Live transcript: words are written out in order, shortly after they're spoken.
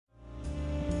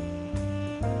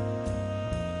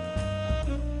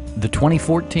The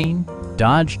 2014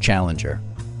 Dodge Challenger.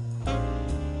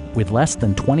 With less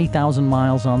than 20,000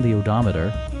 miles on the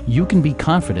odometer, you can be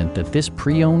confident that this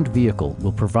pre-owned vehicle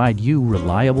will provide you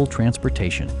reliable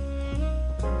transportation.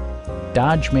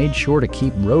 Dodge made sure to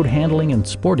keep road handling and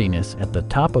sportiness at the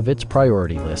top of its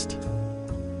priority list.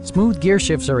 Smooth gear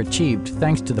shifts are achieved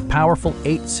thanks to the powerful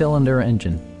 8-cylinder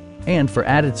engine. And for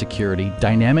added security,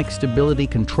 dynamic stability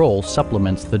control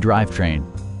supplements the drivetrain.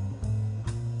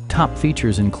 Top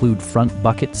features include front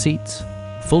bucket seats,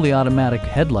 fully automatic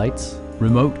headlights,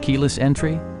 remote keyless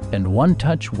entry, and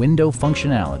one-touch window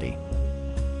functionality.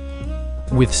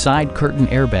 With side curtain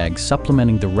airbags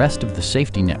supplementing the rest of the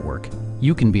safety network,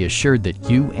 you can be assured that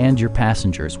you and your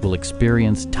passengers will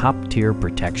experience top-tier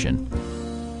protection.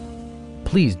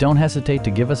 Please don't hesitate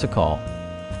to give us a call.